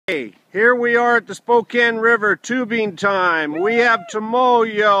Hey, here we are at the Spokane River tubing time. We have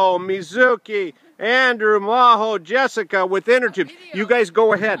Tomoyo, Mizuki, Andrew, Maho, Jessica with inner tubes. You guys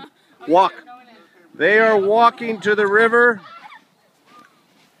go ahead. Walk. They are walking to the river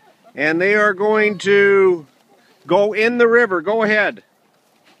and they are going to go in the river. Go ahead.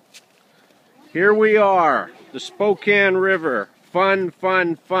 Here we are, the Spokane River. Fun,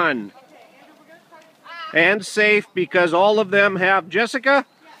 fun, fun. And safe because all of them have... Jessica,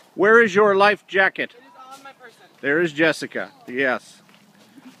 where is your life jacket? It is on my person. There is Jessica. Yes.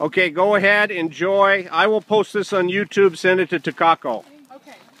 Okay, go ahead, enjoy. I will post this on YouTube, send it to Takako.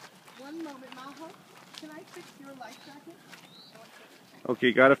 Okay. One moment, Maho. Can I fix your life jacket?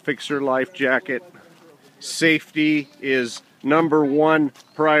 Okay, gotta fix her life jacket. Safety is #1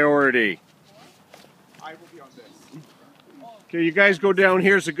 priority. I will be on this. Okay, you guys go down.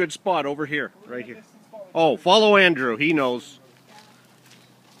 Here's a good spot, over here, right here. Oh, follow Andrew, he knows.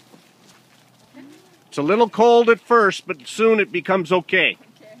 It's a little cold at first, but soon it becomes okay.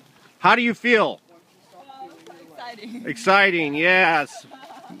 How do you feel? Exciting. Exciting, yes.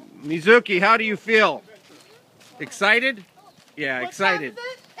 Mizuki, how do you feel? Excited? Yeah, excited. What time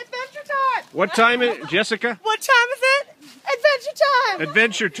is it? Adventure time! What time is it, Jessica? What time is it? Adventure time!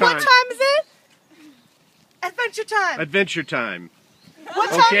 Adventure time. What time is it? Adventure time! Adventure time. What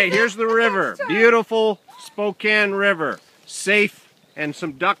time Okay, is it? here's the river. Adventure time. Beautiful Spokane River. Safe and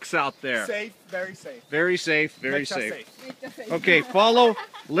some ducks out there. Safe, very safe. Very safe, very Makes us safe. Okay, follow,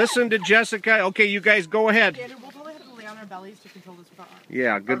 listen to Jessica. Okay, you guys go ahead. Andrew, we'll probably have to lay on our bellies to control this with our arms.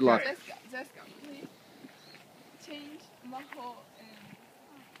 Yeah, good Okay. luck. Jessica, please change Maho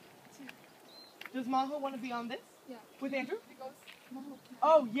and Does Maho want to be on this? yeah. With Andrew? Because Maho can.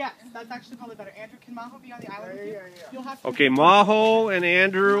 Oh, yes. That's actually probably better. Andrew, can Maho be on the island with you? Yeah. You'll have to... Okay, Maho and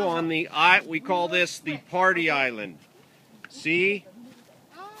Andrew on the we call this the party island. See?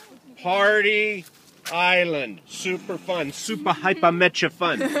 Party island. Super fun. Super hyper mecha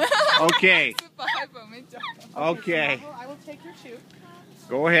fun. Okay. Super hyper mental. Okay. Maho, I will take your shoe.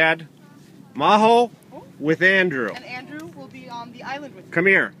 Go ahead. Maho with Andrew. And Andrew will be on the island with you. Come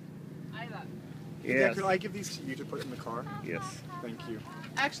here. I love. Yeah, Yes. can I give these to you to put in the car? Yes. Thank you.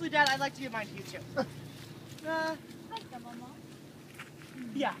 Actually, Dad, I'd like to give mine to you, too.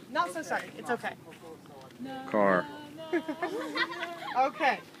 Yeah, not so sorry. It's okay. Car.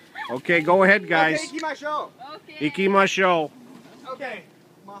 Okay. Okay, go ahead, guys. Okay, keep my show. Okay. Ikimasho. Okay.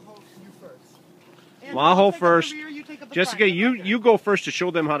 Maho, you first. Andrew, Maho I'll take up the first. rear, you take up the Jessica, front. you go first to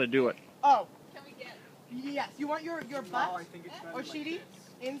show them how to do it. Oh, Can we get? yes. You want your Oh, I butt, think it's better. Oshidi,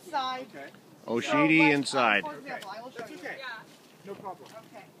 inside. Okay. Oshidi So, like, inside. for example, I will show That's you. okay. Yeah. No problem.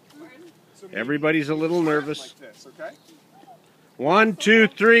 Okay. So Everybody's a little nervous. like this, okay? 1, 2,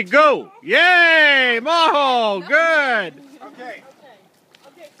 3, go! Yay! Maho! Good! Okay.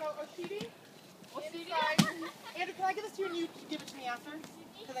 Okay, so Oshidi, inside. Andrew, can I give this to you and you give it to me after?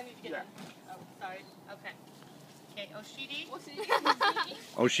 Because I need to get it. Oh, sorry. Okay. Okay, Oshidi.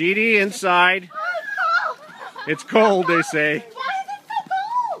 Oshidi inside. It's cold, they say. Why is it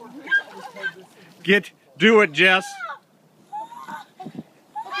so cold? Do it, Jess.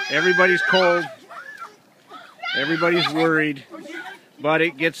 Everybody's cold. Everybody's worried. But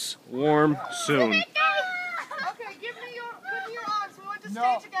it gets warm soon. Okay, give me your arms. We want to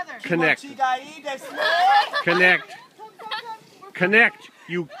No. stay together. Connect. Connect. Connect. Come. Connect.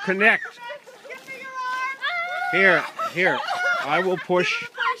 You connect. Give me your arms. Here. I will push.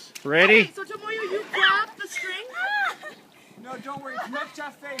 Ready? Okay, so Tomoyo, you grab the string. No, don't worry. Make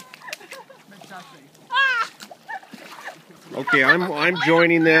Jeff safe. Make Jeff safe. Okay, I'm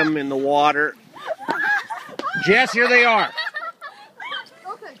joining them in the water. Jess, here they are.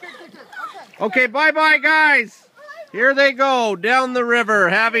 Okay, good. Okay, bye-bye, guys. Here they go, down the river,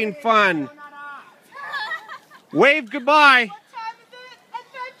 having fun. Wave goodbye. What time is it?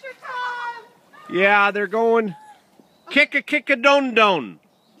 Adventure time. Yeah, they're going kick-a-don-don.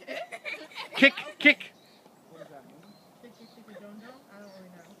 Kick. What does that mean? I don't really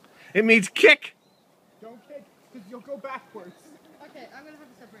know. It means kick. Don't kick, because you'll go backwards. Okay, I'm gonna have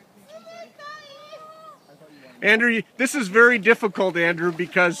to separate these. I'm sorry. I thought you wanted Andrew, this is very difficult, Andrew,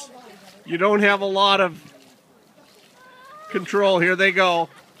 because you don't have a lot of control. Here they go.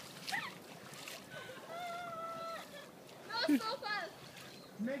 Not so fast.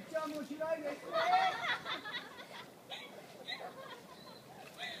 Make Jeff Moshirage.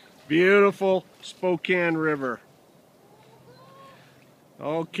 Beautiful Spokane River.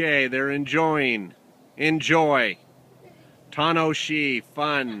 Okay, they're enjoying. Enjoy. Tanoshi,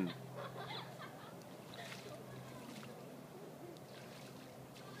 fun.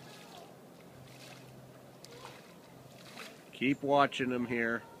 Keep watching them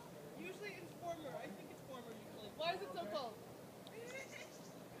here.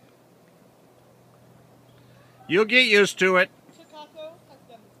 You'll get used to it. Chicago has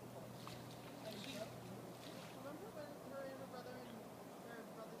done this before. And she, remember when her and her brother and her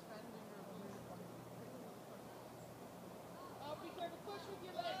brother's friend and her oh, be careful, push with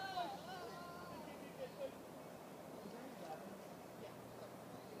your leg, push. Good, push.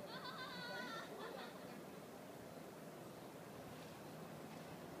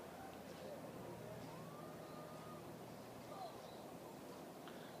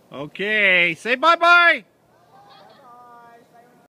 Okay, say bye-bye.